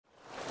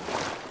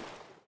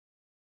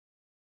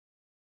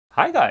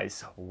Hi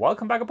guys,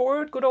 welcome back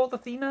aboard good old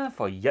Athena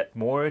for yet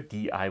more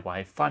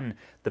DIY fun.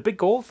 The big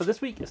goal for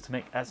this week is to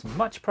make as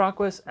much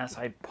progress as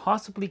I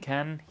possibly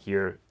can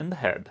here in the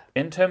head.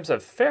 In terms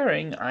of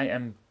fairing, I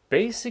am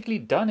basically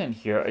done in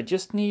here. I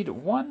just need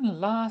one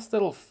last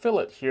little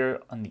fillet here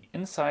on the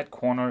inside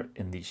corner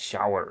in the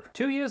shower.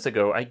 2 years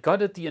ago, I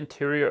gutted the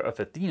interior of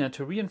Athena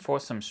to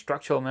reinforce some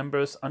structural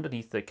members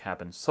underneath the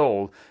cabin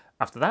sole.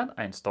 After that,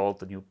 I installed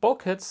the new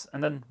bulkheads,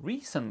 and then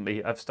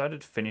recently I've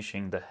started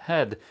finishing the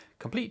head,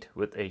 complete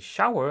with a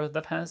shower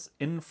that has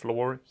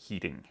in-floor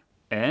heating.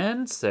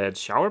 And said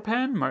shower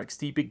pan marks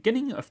the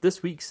beginning of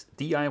this week's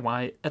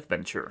DIY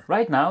adventure.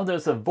 Right now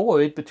there's a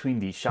void between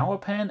the shower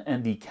pan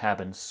and the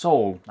cabin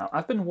sole. Now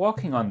I've been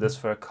working on this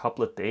for a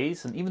couple of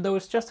days, and even though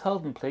it's just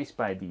held in place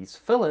by these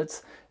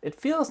fillets, it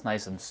feels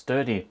nice and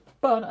sturdy.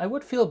 But I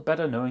would feel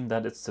better knowing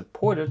that it's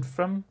supported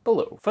from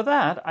below. For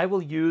that, I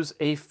will use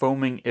a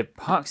foaming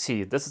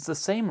epoxy. This is the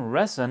same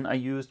resin I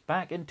used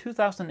back in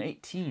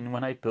 2018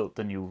 when I built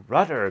the new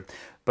rudder.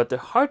 But the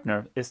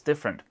hardener is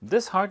different.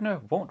 This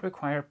hardener won't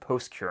require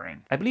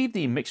post-curing. I believe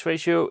the mix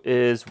ratio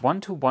is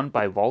 1:1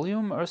 by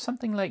volume or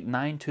something like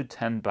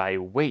 9:10 by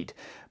weight.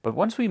 But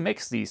once we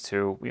mix these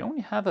two, we only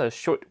have a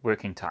short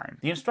working time.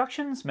 The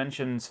instructions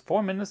mentions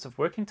 4 minutes of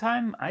working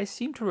time. I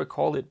seem to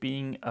recall it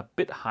being a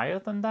bit higher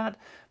than that.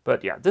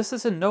 But yeah, this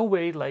is in no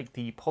way like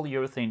the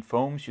polyurethane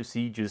foams you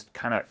see just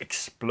kind of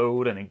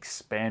explode and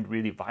expand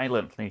really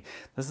violently.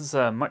 This is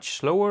a much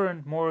slower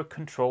and more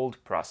controlled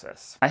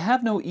process. I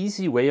have no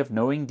easy way of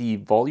knowing the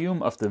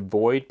volume of the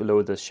void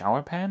below the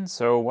shower pan,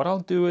 so what I'll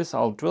do is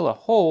I'll drill a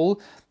hole,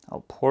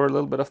 I'll pour a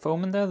little bit of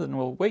foam in there, then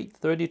we'll wait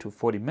 30 to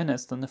 40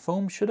 minutes, then the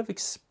foam should have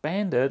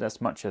expanded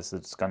as much as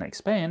it's gonna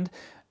expand,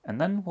 and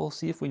then we'll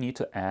see if we need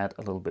to add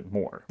a little bit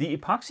more. The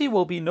epoxy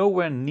will be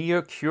nowhere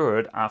near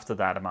cured after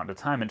that amount of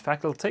time. In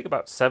fact, it'll take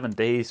about 7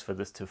 days for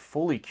this to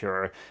fully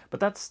cure, but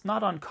that's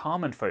not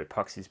uncommon for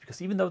epoxies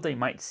because even though they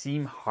might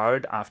seem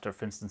hard after,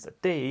 for instance, a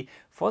day,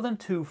 for them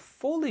to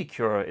fully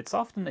cure, it's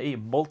often a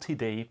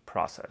multi-day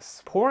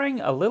process.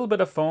 Pouring a little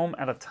bit of foam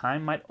at a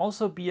time might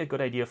also be a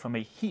good idea from a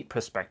heat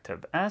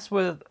perspective. As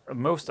with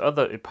most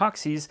other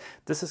epoxies,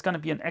 this is going to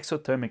be an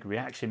exothermic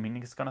reaction,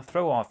 meaning it's going to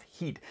throw off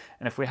heat.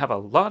 And if we have a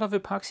lot of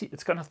epoxy,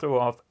 it's going to throw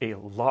off a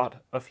lot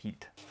of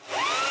heat.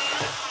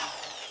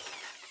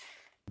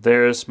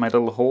 There's my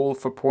little hole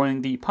for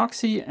pouring the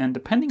epoxy, and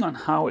depending on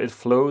how it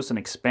flows and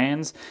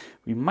expands,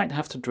 we might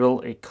have to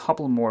drill a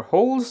couple more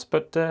holes,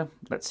 but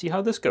let's see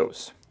how this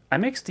goes. I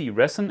mixed the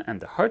resin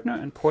and the hardener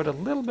and poured a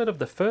little bit of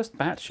the first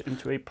batch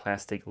into a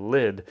plastic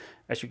lid.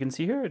 As you can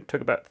see here, it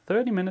took about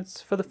 30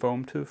 minutes for the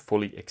foam to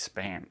fully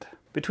expand.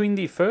 Between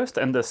the first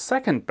and the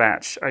second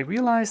batch, I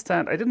realized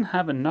that I didn't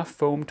have enough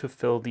foam to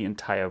fill the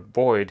entire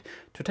void.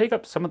 To take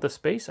up some of the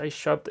space, I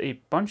shoved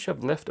a bunch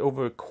of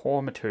leftover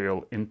core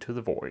material into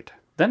the void.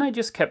 Then I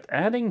just kept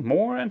adding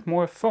more and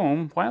more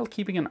foam while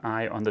keeping an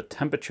eye on the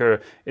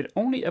temperature. It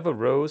only ever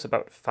rose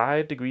about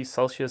 5 degrees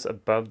Celsius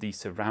above the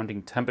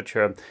surrounding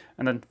temperature.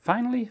 And then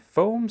finally,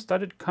 foam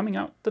started coming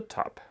out the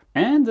top.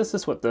 And this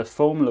is what the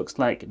foam looks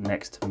like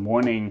next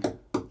morning.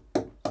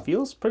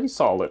 Feels pretty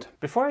solid.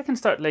 Before I can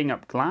start laying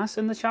up glass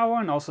in the shower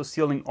and also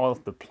sealing all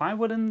of the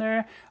plywood in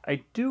there,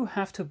 I do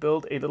have to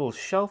build a little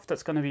shelf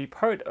that's going to be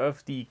part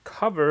of the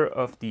cover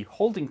of the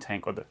holding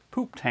tank, or the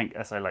poop tank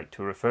as I like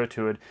to refer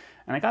to it.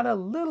 And I got a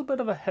little bit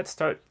of a head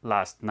start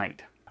last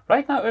night.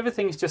 Right now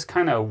everything's just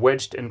kind of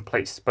wedged in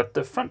place, but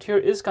the front here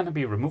is going to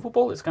be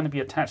removable. It's going to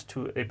be attached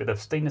to a bit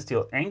of stainless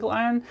steel angle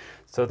iron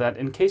so that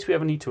in case we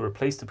ever need to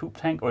replace the poop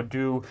tank or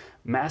do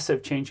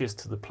massive changes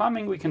to the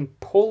plumbing, we can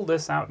pull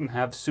this out and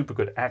have super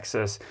good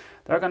access.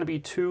 There are going to be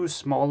 2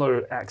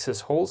 smaller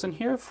access holes in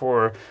here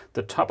for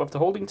the top of the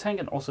holding tank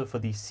and also for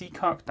the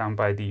seacock down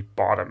by the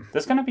bottom.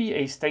 There's going to be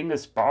a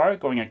stainless bar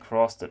going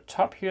across the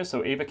top here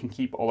so Ava can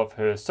keep all of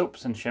her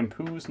soaps and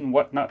shampoos and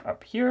whatnot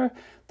up here.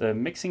 The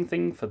mixing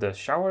thing for the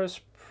shower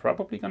is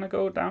probably going to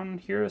go down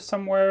here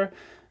somewhere.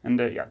 And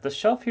yeah, the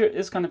shelf here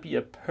is going to be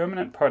a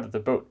permanent part of the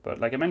boat, but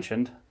like I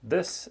mentioned,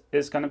 this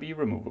is going to be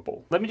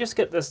removable. Let me just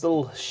get this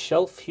little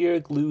shelf here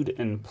glued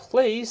in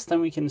place,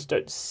 then we can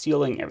start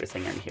sealing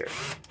everything in here.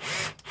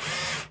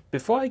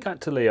 Before I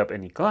got to lay up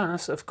any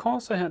glass, of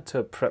course I had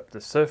to prep the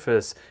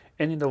surface.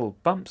 Any little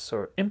bumps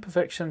or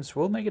imperfections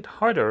will make it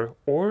harder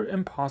or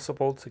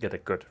impossible to get a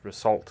good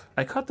result.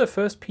 I cut the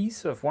first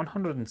piece of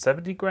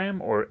 170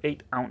 gram or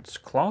 8 ounce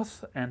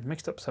cloth and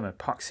mixed up some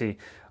epoxy.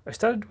 I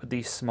started with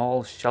the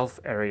small shelf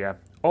area.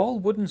 All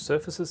wooden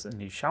surfaces in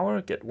the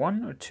shower get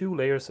 1 or 2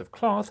 layers of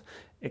cloth,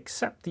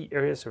 except the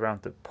areas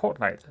around the port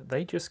light.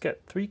 They just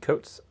get 3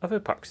 coats of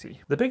epoxy.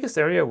 The biggest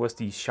area was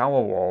the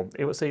shower wall.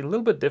 It was a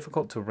little bit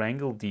difficult to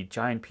wrangle the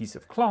giant piece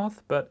of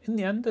cloth, but in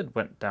the end it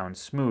went down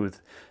smooth.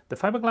 The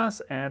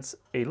fiberglass adds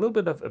a little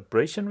bit of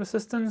abrasion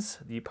resistance.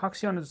 The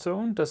epoxy on its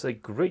own does a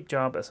great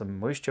job as a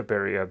moisture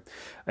barrier.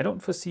 I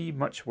don't foresee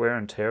much wear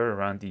and tear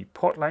around the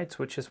port lights,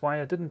 which is why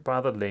I didn't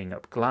bother laying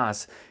up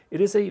glass. It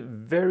is a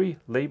very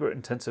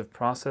labor-intensive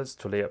process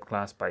to lay up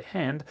glass by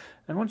hand,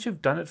 and once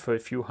you've done it for a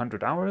few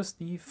hundred hours,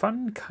 the the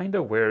fun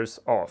kinda wears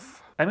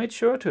off. I made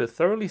sure to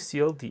thoroughly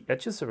seal the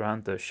edges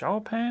around the shower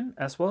pan,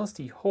 as well as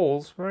the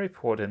holes where I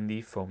poured in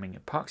the foaming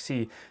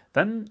epoxy.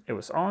 Then it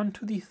was on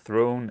to the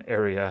throne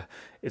area.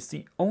 It's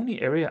the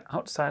only area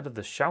outside of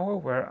the shower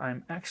where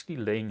I'm actually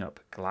laying up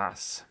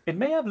glass. It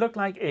may have looked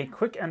like a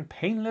quick and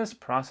painless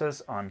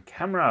process on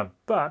camera,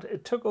 but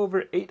it took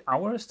over 8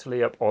 hours to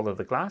lay up all of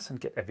the glass and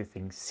get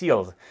everything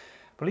sealed.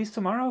 But at least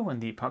tomorrow, when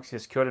the epoxy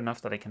is cured enough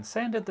that I can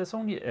sand it, there's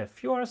only a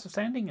few hours of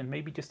sanding and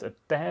maybe just a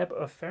dab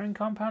of fairing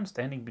compound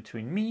standing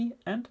between me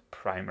and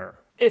primer.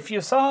 If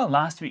you saw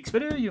last week's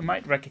video, you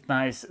might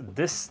recognize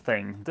this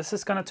thing. This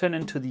is going to turn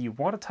into the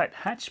watertight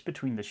hatch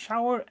between the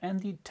shower and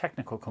the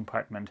technical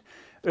compartment.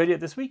 Earlier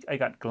this week, I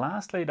got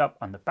glass laid up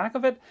on the back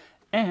of it,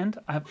 and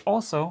I've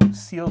also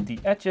sealed the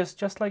edges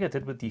just like I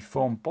did with the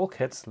foam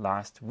bulkheads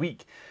last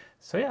week.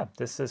 So yeah,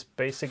 this is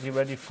basically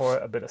ready for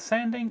a bit of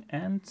sanding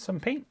and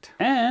some paint.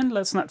 And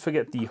let's not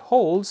forget the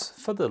holes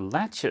for the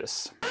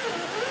latches.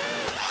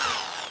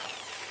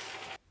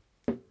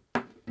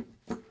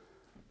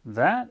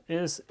 That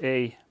is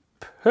a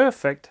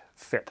perfect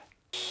fit.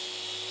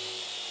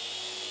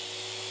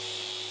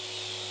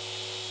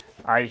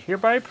 I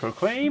hereby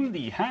proclaim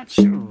the hatch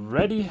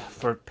ready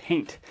for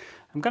paint.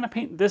 I'm gonna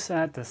paint this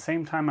at the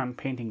same time I'm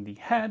painting the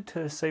head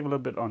to save a little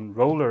bit on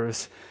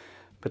rollers.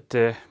 But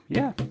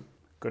yeah.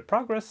 Good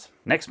progress.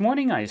 Next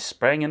morning I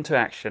sprang into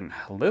action.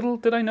 Little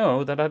did I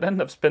know that I'd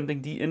end up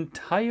spending the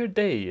entire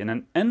day in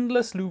an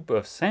endless loop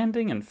of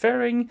sanding and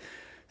fairing,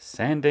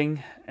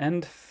 sanding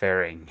and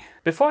fairing.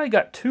 Before I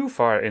got too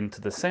far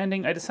into the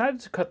sanding, I decided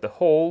to cut the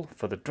hole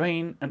for the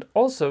drain and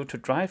also to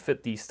dry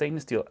fit the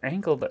stainless steel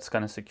angle that's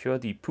going to secure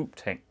the poop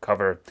tank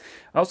cover.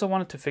 I also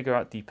wanted to figure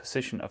out the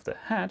position of the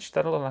hatch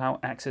that'll allow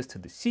access to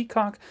the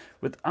seacock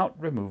without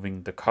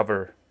removing the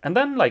cover. And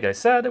then, like I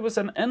said, it was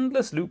an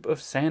endless loop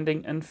of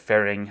sanding and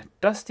fairing.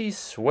 Dusty,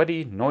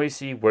 sweaty,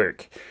 noisy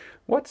work.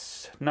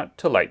 What's not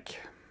to like?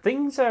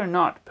 Things are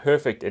not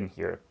perfect in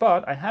here,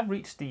 but I have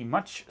reached the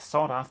much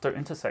sought after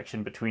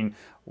intersection between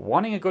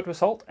wanting a good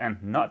result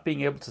and not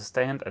being able to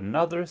stand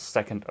another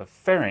second of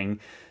fairing.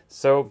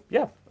 So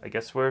yeah, I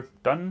guess we're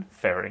done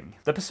fairing.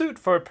 The pursuit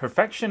for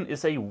perfection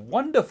is a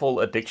wonderful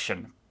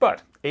addiction,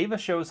 but Ava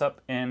shows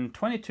up in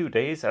 22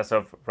 days as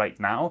of right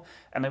now,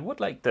 and I would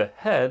like the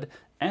head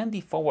and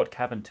the forward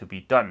cabin to be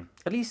done.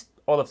 At least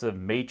all of the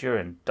major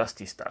and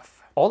dusty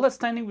stuff. All that's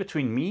standing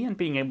between me and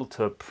being able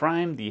to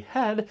prime the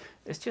head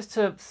is just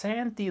to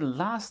sand the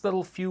last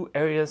little few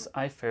areas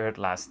I faired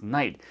last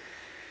night.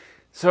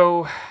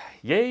 So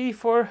yay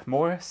for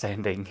more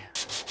sanding.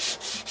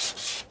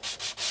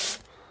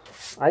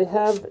 I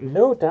have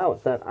no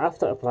doubt that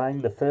after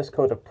applying the first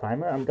coat of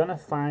primer, I'm gonna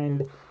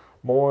find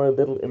more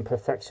little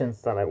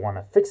imperfections that I want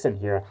to fix in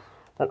here.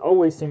 That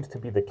always seems to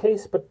be the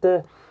case, but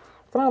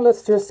for now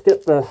let's just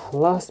get the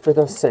last bit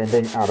of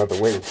sanding out of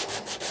the way.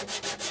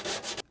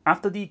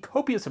 After the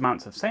copious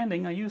amounts of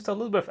sanding, I used a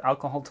little bit of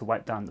alcohol to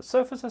wipe down the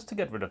surfaces to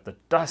get rid of the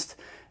dust.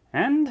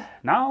 And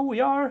now we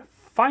are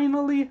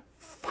finally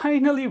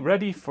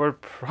ready for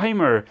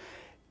primer.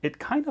 It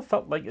kind of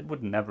felt like it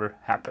would never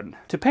happen.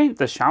 To paint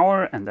the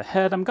shower and the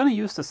head, I'm going to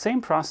use the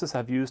same process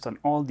I've used on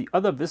all the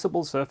other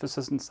visible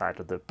surfaces inside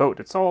of the boat.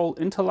 It's all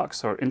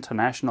Interlux or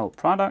International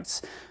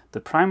products. The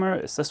primer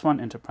is this one,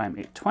 Interprime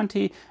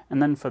 820, and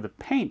then for the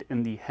paint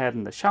in the head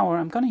and the shower,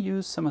 I'm going to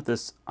use some of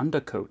this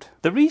undercoat.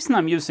 The reason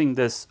I'm using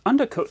this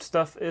undercoat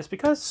stuff is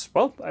because,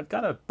 well, I've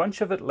got a bunch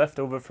of it left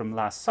over from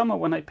last summer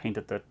when I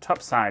painted the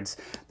top sides.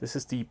 This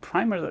is the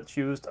primer that's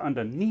used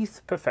underneath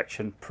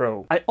Perfection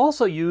Pro. I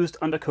also used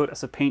undercoat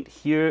as a paint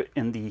here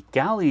in the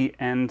galley,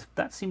 and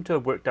that seemed to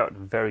have worked out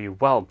very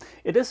well.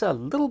 It is a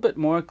little bit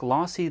more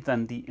glossy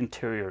than the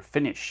interior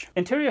finish.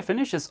 Interior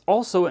finish is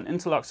also an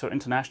Interlux or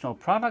International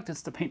product.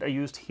 It's the paint I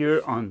used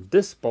here on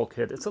this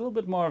bulkhead. It's a little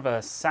bit more of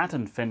a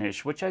satin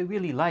finish, which I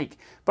really like.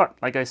 But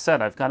like I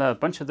said, I've got a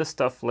bunch of this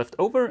stuff left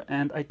over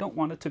and I don't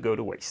want it to go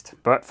to waste.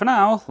 But for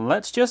now,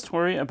 let's just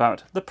worry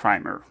about the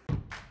primer.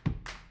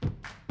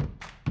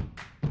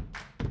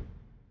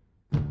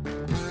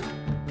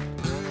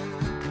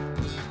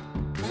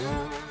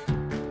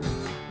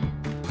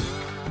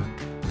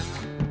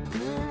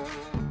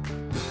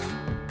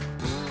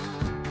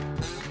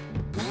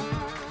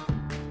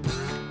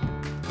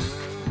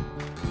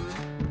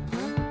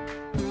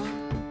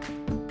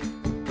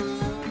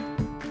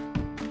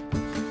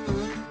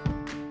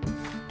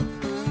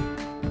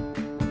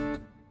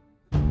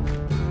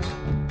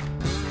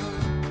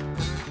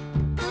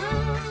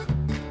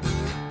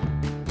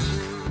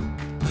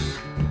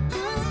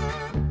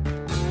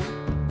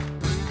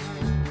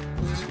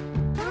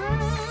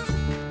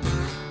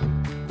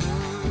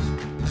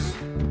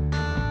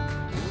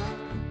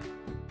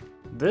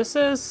 This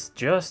is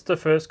just the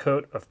first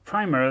coat of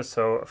primer,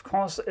 so of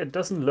course it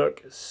doesn't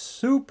look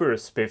super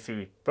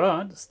spiffy,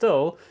 but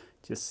still,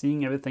 just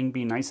seeing everything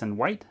be nice and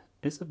white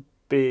is a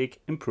big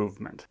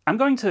improvement. I'm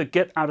going to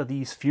get out of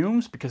these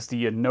fumes because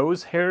the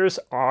nose hairs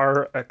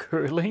are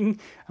curling.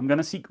 I'm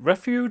gonna seek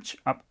refuge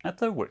up at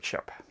the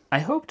workshop. I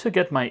hope to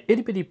get my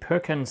Itty Bitty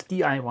Perkins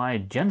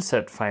DIY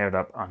genset fired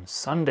up on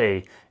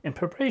Sunday. In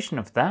preparation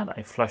of that,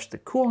 I flushed the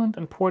coolant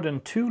and poured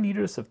in 2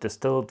 liters of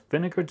distilled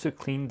vinegar to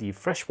clean the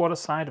freshwater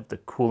side of the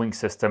cooling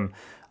system.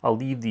 I'll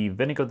leave the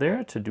vinegar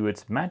there to do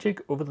its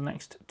magic over the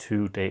next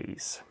 2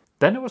 days.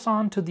 Then it was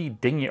on to the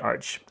dinghy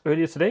arch.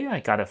 Earlier today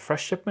I got a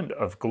fresh shipment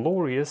of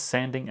glorious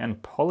sanding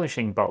and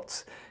polishing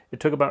bolts.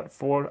 It took about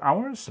 4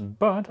 hours,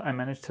 but I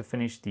managed to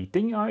finish the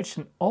dinghy arch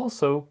and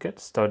also get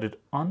started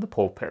on the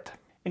pulpit.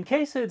 In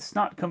case it's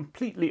not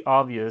completely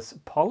obvious,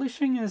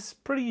 polishing is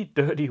pretty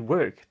dirty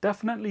work.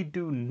 Definitely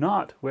do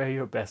not wear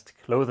your best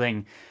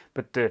clothing.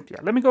 But yeah,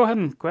 let me go ahead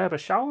and grab a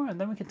shower and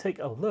then we can take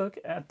a look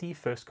at the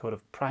first coat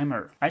of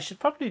primer. I should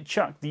probably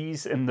chuck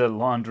these in the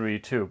laundry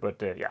too,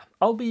 but yeah,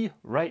 I'll be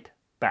right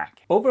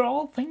back.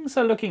 Overall, things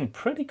are looking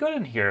pretty good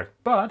in here,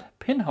 but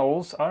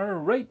pinholes are a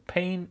right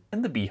pain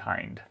in the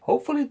behind.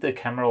 Hopefully the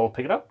camera will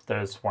pick it up.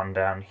 There's one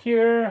down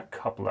here, a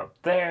couple up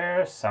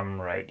there,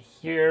 some right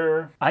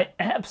here. I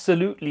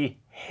absolutely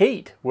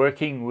hate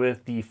working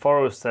with the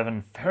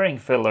 407 fairing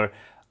filler.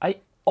 I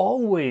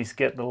always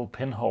get little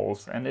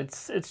pinholes and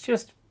it's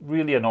just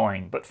really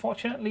annoying, but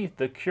fortunately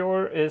the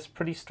cure is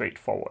pretty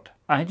straightforward.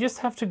 I just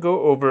have to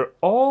go over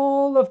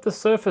all of the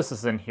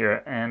surfaces in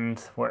here, and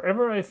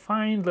wherever I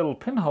find little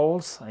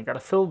pinholes, I gotta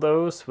fill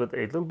those with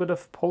a little bit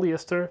of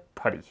polyester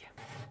putty.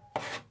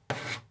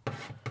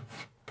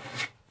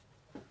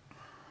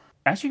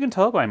 As you can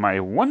tell by my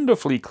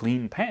wonderfully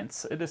clean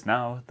pants, it is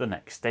now the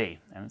next day,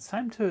 and it's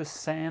time to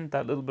sand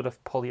that little bit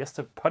of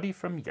polyester putty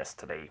from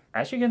yesterday.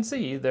 As you can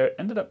see, there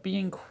ended up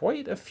being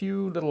quite a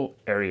few little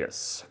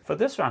areas. For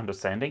this round of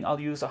sanding, I'll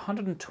use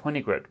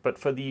 120 grit, but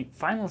for the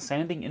final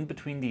sanding in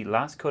between the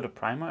last coat of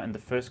primer and the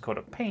first coat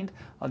of paint,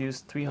 I'll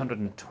use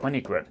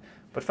 320 grit.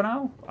 But for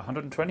now,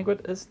 120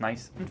 grit is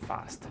nice and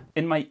fast.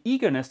 In my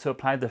eagerness to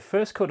apply the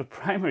first coat of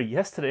primer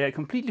yesterday, I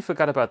completely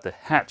forgot about the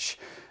hatch.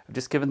 I've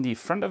just given the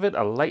front of it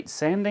a light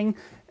sanding,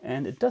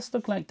 and it does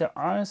look like there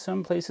are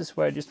some places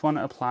where I just want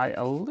to apply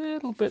a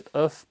little bit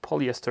of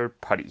polyester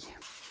putty.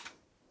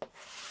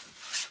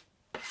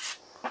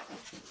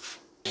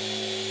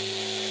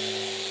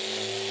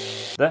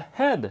 The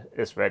head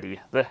is ready.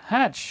 The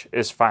hatch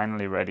is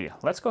finally ready.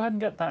 Let's go ahead and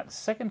get that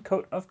second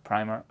coat of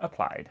primer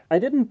applied. I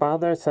didn't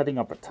bother setting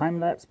up a time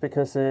lapse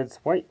because it's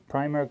white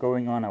primer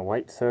going on a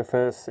white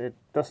surface. It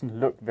doesn't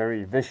look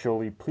very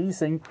visually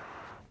pleasing.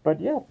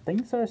 But yeah,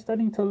 things are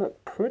starting to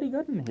look pretty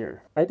good in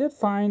here. I did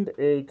find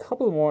a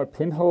couple more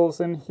pinholes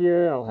in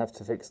here. I'll have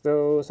to fix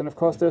those. And of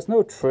course there's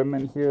no trim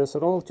in here, so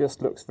it all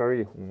just looks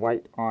very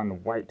white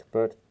on white.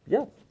 But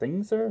yeah,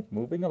 things are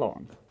moving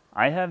along.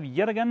 I have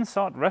yet again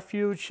sought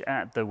refuge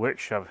at the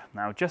workshop.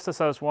 Now, just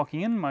as I was walking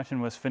in, Martin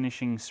was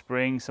finishing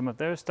spraying some of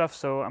their stuff,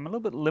 so I'm a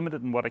little bit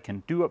limited in what I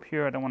can do up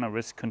here. I don't want to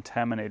risk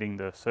contaminating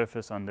the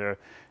surface on their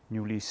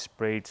newly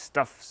sprayed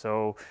stuff,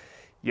 so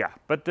yeah,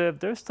 but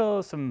there's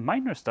still some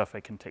minor stuff I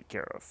can take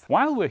care of.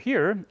 While we're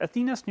here,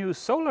 Athena's new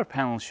solar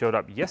panels showed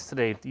up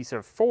yesterday. These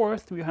are 4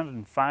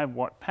 305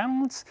 watt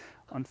panels.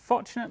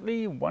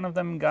 Unfortunately, one of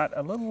them got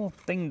a little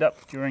dinged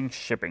up during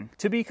shipping.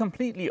 To be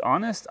completely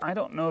honest, I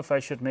don't know if I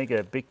should make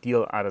a big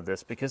deal out of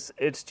this because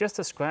it's just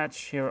a scratch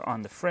here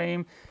on the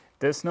frame.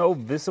 There's no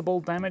visible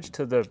damage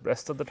to the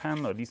rest of the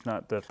panel, or at least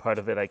not the part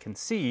of it I can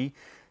see.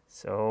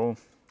 So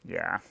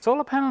yeah,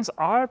 solar panels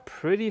are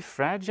pretty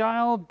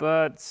fragile,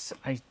 but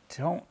I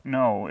don't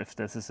know if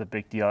this is a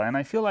big deal. And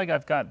I feel like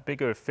I've got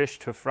bigger fish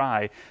to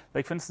fry.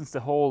 Like for instance,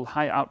 the whole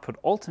high output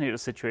alternator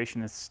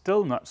situation is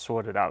still not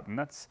sorted out, and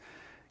that's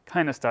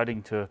kind of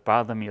starting to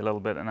bother me a little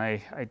bit, and I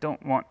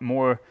don't want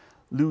more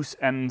loose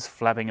ends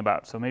flapping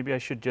about, so maybe I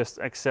should just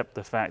accept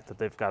the fact that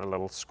they've got a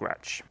little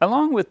scratch.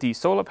 Along with the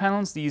solar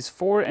panels, these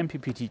 4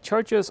 MPPT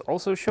chargers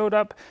also showed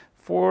up.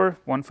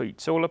 One for each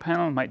solar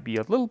panel. Might be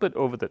a little bit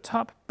over the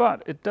top,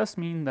 but it does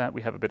mean that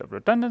we have a bit of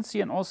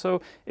redundancy, and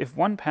also if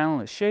one panel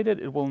is shaded,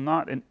 it will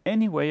not in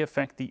any way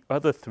affect the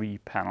other 3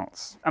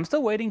 panels. I'm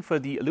still waiting for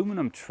the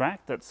aluminum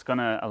track that's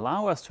gonna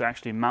allow us to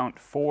actually mount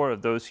 4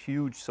 of those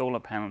huge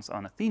solar panels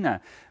on Athena,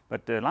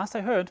 but last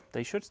I heard,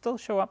 they should still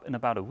show up in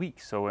about a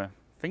week, so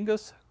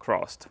fingers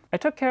crossed. I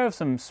took care of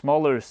some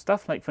smaller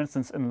stuff, like for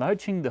instance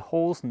enlarging the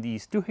holes in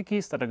these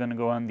doohickeys that are going to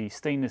go on the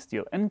stainless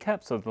steel end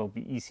cap so they'll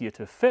be easier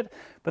to fit.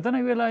 But then I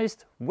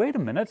realized, wait a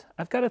minute,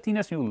 I've got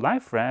Athena's new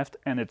life raft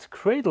and its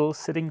cradle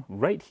sitting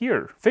right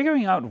here.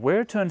 Figuring out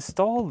where to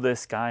install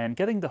this guy and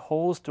getting the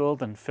holes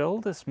drilled and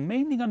filled is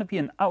mainly going to be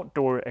an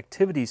outdoor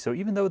activity, so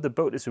even though the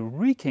boat is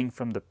reeking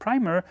from the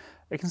primer,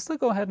 I can still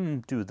go ahead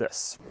and do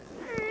this.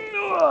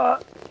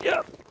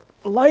 Yeah,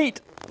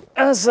 light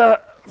as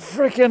a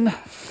frickin'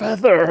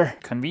 feather.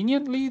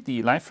 Conveniently,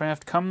 the life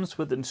raft comes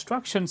with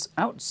instructions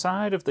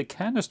outside of the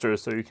canister,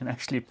 so you can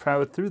actually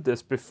power through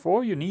this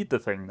before you need the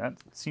thing. That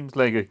seems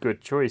like a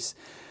good choice.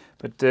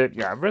 But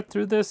yeah, I've read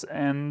through this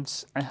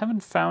and I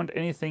haven't found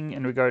anything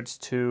in regards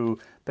to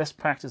best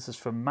practices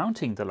for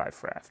mounting the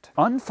life raft.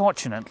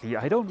 Unfortunately,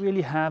 I don't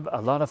really have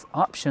a lot of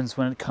options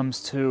when it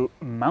comes to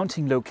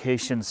mounting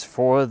locations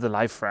for the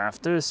life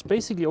raft. There's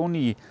basically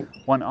only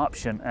one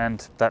option,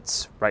 and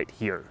that's right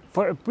here.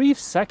 For a brief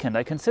second,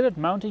 I considered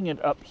mounting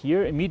it up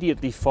here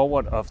immediately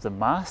forward of the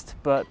mast,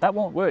 but that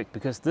won't work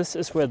because this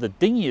is where the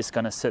dinghy is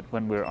going to sit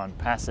when we're on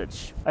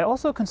passage. I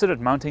also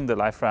considered mounting the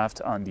life raft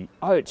on the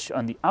arch,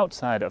 on the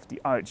outside of the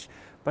arch,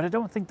 but I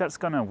don't think that's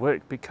going to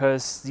work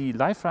because the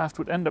life raft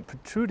would end up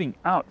protruding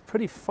out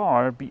pretty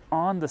far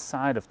beyond the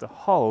side of the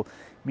hull,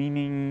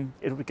 meaning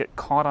it would get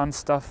caught on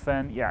stuff,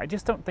 and yeah, I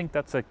just don't think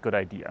that's a good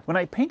idea. When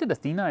I painted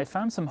Athena, I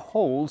found some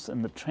holes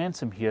in the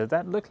transom here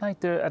that looked like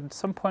there at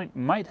some point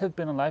might have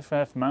been a life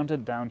raft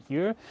mounted down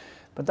here,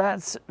 but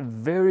that's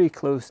very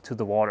close to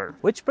the water.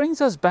 Which brings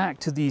us back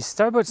to the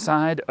starboard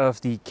side of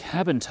the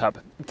cabin tub.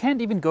 It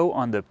can't even go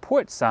on the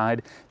port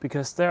side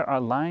because there are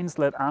lines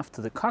led aft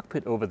to the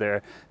cockpit over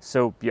there.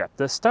 So yeah,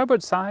 the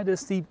starboard side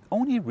is the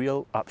only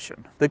real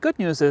option. The good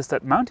news is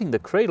that mounting the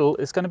cradle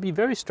is going to be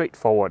very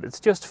straightforward.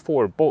 It's just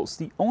 4 bolts.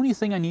 The only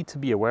thing I need to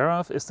be aware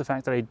of is the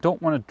fact that I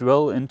don't want to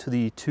drill into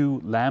the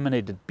 2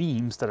 laminated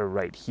beams that are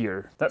right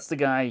here. That's the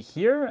guy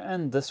here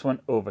and this one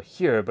over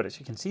here, but as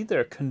you can see,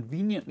 they're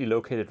conveniently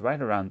located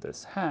right around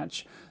this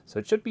hatch, so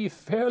it should be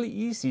fairly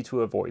easy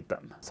to avoid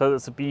them. So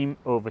there's a beam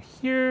over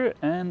here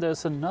and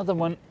there's another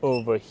one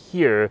over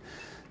here,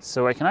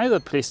 so I can either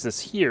place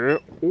this here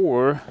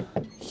or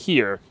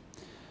here.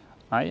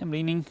 I am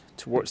leaning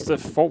towards the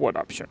forward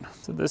option.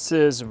 So this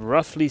is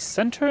roughly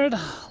centered.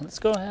 Let's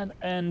go ahead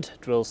and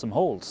drill some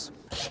holes.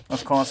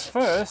 Of course,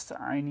 first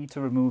I need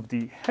to remove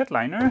the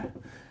headliner.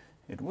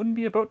 It wouldn't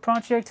be a boat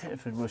project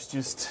if it was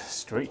just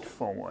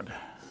straightforward.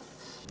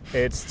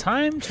 It's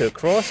time to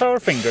cross our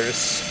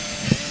fingers.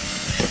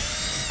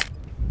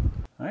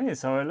 Okay,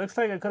 so it looks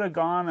like I could have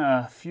gone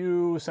a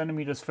few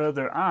centimeters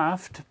further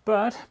aft,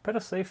 but better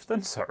safe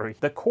than sorry.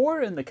 The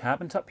core in the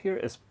cabin tub here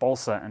is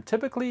balsa, and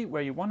typically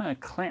where you want to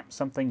clamp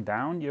something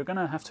down, you're going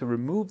to have to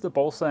remove the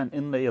balsa and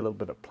inlay a little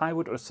bit of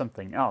plywood or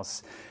something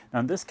else. Now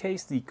in this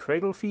case, the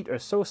cradle feet are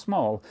so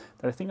small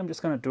that I think I'm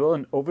just going to drill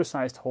an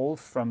oversized hole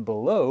from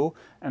below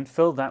and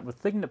fill that with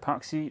thickened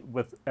epoxy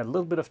with a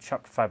little bit of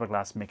chopped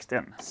fiberglass mixed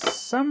in.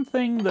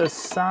 Something the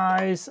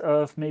size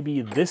of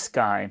maybe this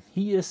guy.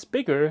 He is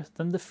bigger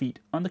than the feet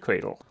on the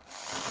cradle.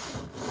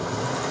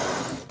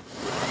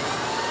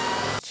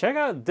 Check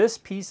out this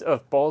piece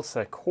of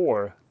balsa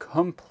core,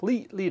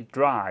 completely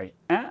dry,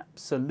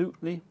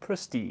 absolutely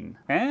pristine.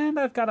 And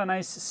I've got a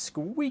nice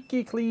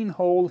squeaky clean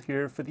hole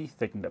here for the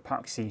thickened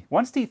epoxy.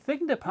 Once the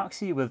thickened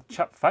epoxy with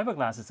chopped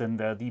fiberglass is in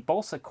there, the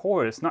balsa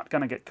core is not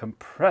going to get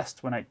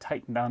compressed when I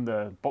tighten down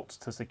the bolts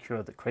to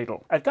secure the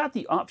cradle. I've got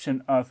the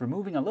option of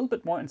removing a little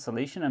bit more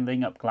insulation and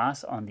laying up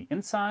glass on the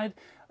inside.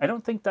 I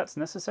don't think that's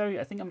necessary.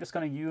 I think I'm just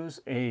going to use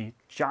a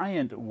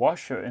giant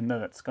washer in there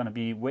that's going to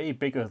be way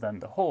bigger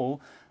than the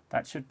hole.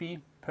 That should be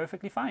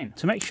perfectly fine.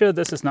 To make sure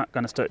this is not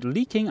going to start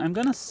leaking, I'm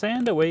going to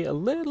sand away a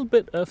little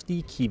bit of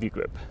the Kiwi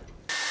grip.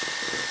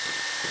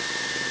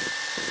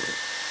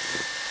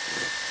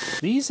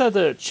 These are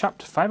the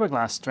chopped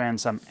fiberglass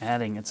strands I'm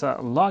adding. It's a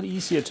lot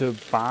easier to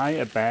buy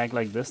a bag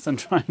like this than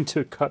trying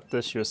to cut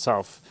this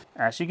yourself.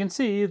 As you can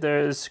see,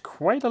 there's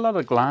quite a lot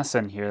of glass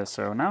in here,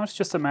 so now it's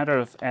just a matter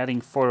of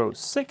adding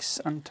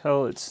 406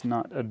 until it's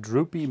not a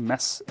droopy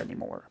mess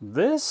anymore.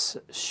 This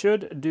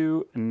should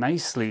do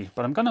nicely,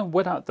 but I'm gonna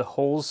wet out the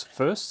holes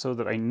first so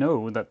that I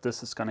know that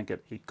this is gonna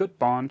get a good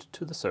bond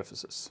to the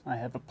surfaces. I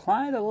have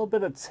applied a little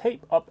bit of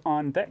tape up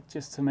on deck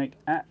just to make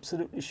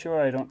absolutely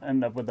sure I don't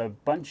end up with a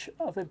bunch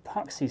of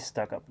epoxy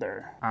stuck up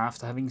there.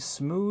 After having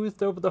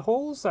smoothed over the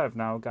holes, I've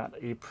now got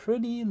a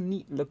pretty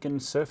neat looking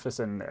surface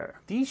in there.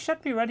 These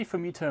should be ready for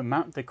me to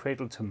mount the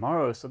cradle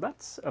tomorrow, so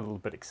that's a little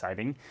bit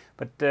exciting.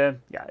 But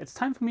yeah, it's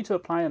time for me to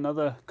apply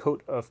another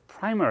coat of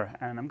primer,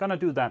 and I'm gonna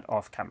do that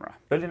off camera.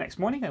 Early next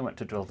morning I went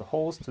to drill the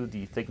holes to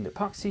the thickened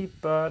epoxy,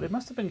 but it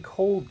must have been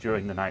cold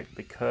during the night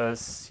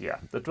because yeah,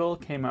 the drill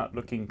came out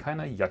looking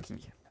kinda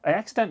yucky. I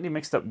accidentally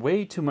mixed up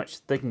way too much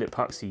thickened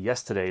epoxy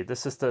yesterday.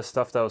 This is the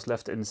stuff that was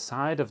left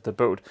inside of the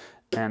boat,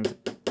 and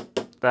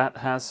that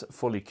has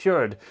fully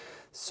cured.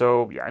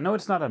 So yeah, I know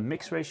it's not a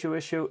mix ratio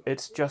issue,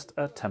 it's just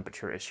a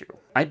temperature issue.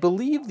 I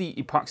believe the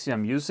epoxy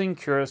I'm using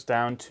cures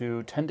down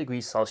to 10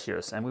 degrees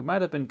Celsius, and we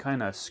might have been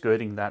kind of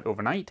skirting that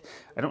overnight.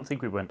 I don't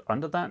think we went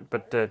under that,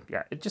 but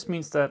yeah, it just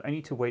means that I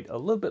need to wait a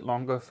little bit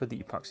longer for the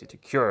epoxy to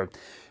cure,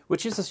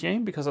 which is a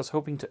shame because I was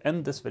hoping to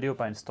end this video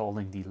by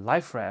installing the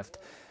life raft.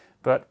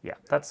 But yeah,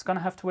 that's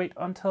gonna have to wait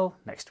until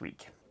next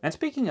week. And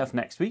speaking of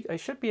next week, I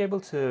should be able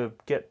to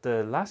get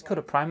the last coat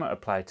of primer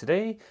applied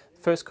today,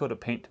 first coat of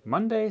paint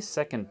Monday,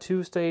 second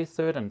Tuesday,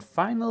 third and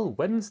final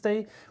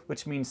Wednesday,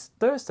 which means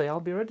Thursday I'll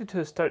be ready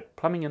to start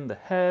plumbing in the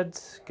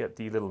heads, get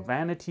the little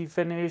vanity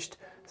finished,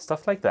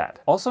 stuff like that.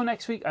 Also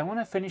next week I want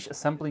to finish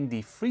assembling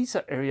the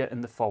freezer area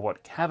in the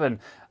forward cabin.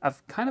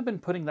 I've kind of been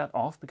putting that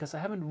off because I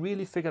haven't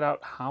really figured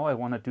out how I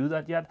want to do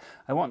that yet.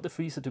 I want the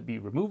freezer to be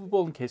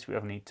removable in case we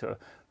ever need to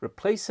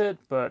replace it,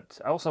 but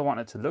I also want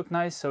it to look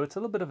nice, so it's a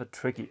little bit of a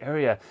tricky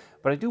area.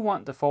 But I do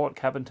want the forward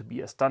cabin to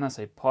be as done as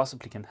I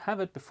possibly can have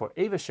it before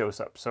Ava shows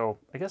up, so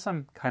I guess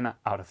I'm kind of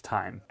out of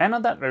time. And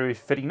on that very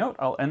fitting note,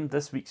 I'll end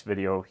this week's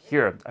video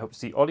here. I hope to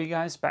see all you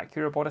guys back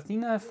here aboard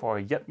Athena for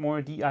yet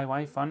more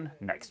DIY fun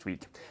next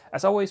week.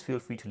 As always, feel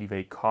free to leave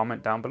a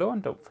comment down below,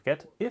 and don't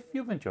forget, if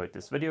you've enjoyed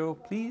this video,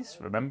 please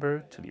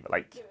remember to leave a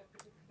like.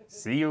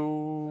 See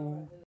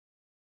you!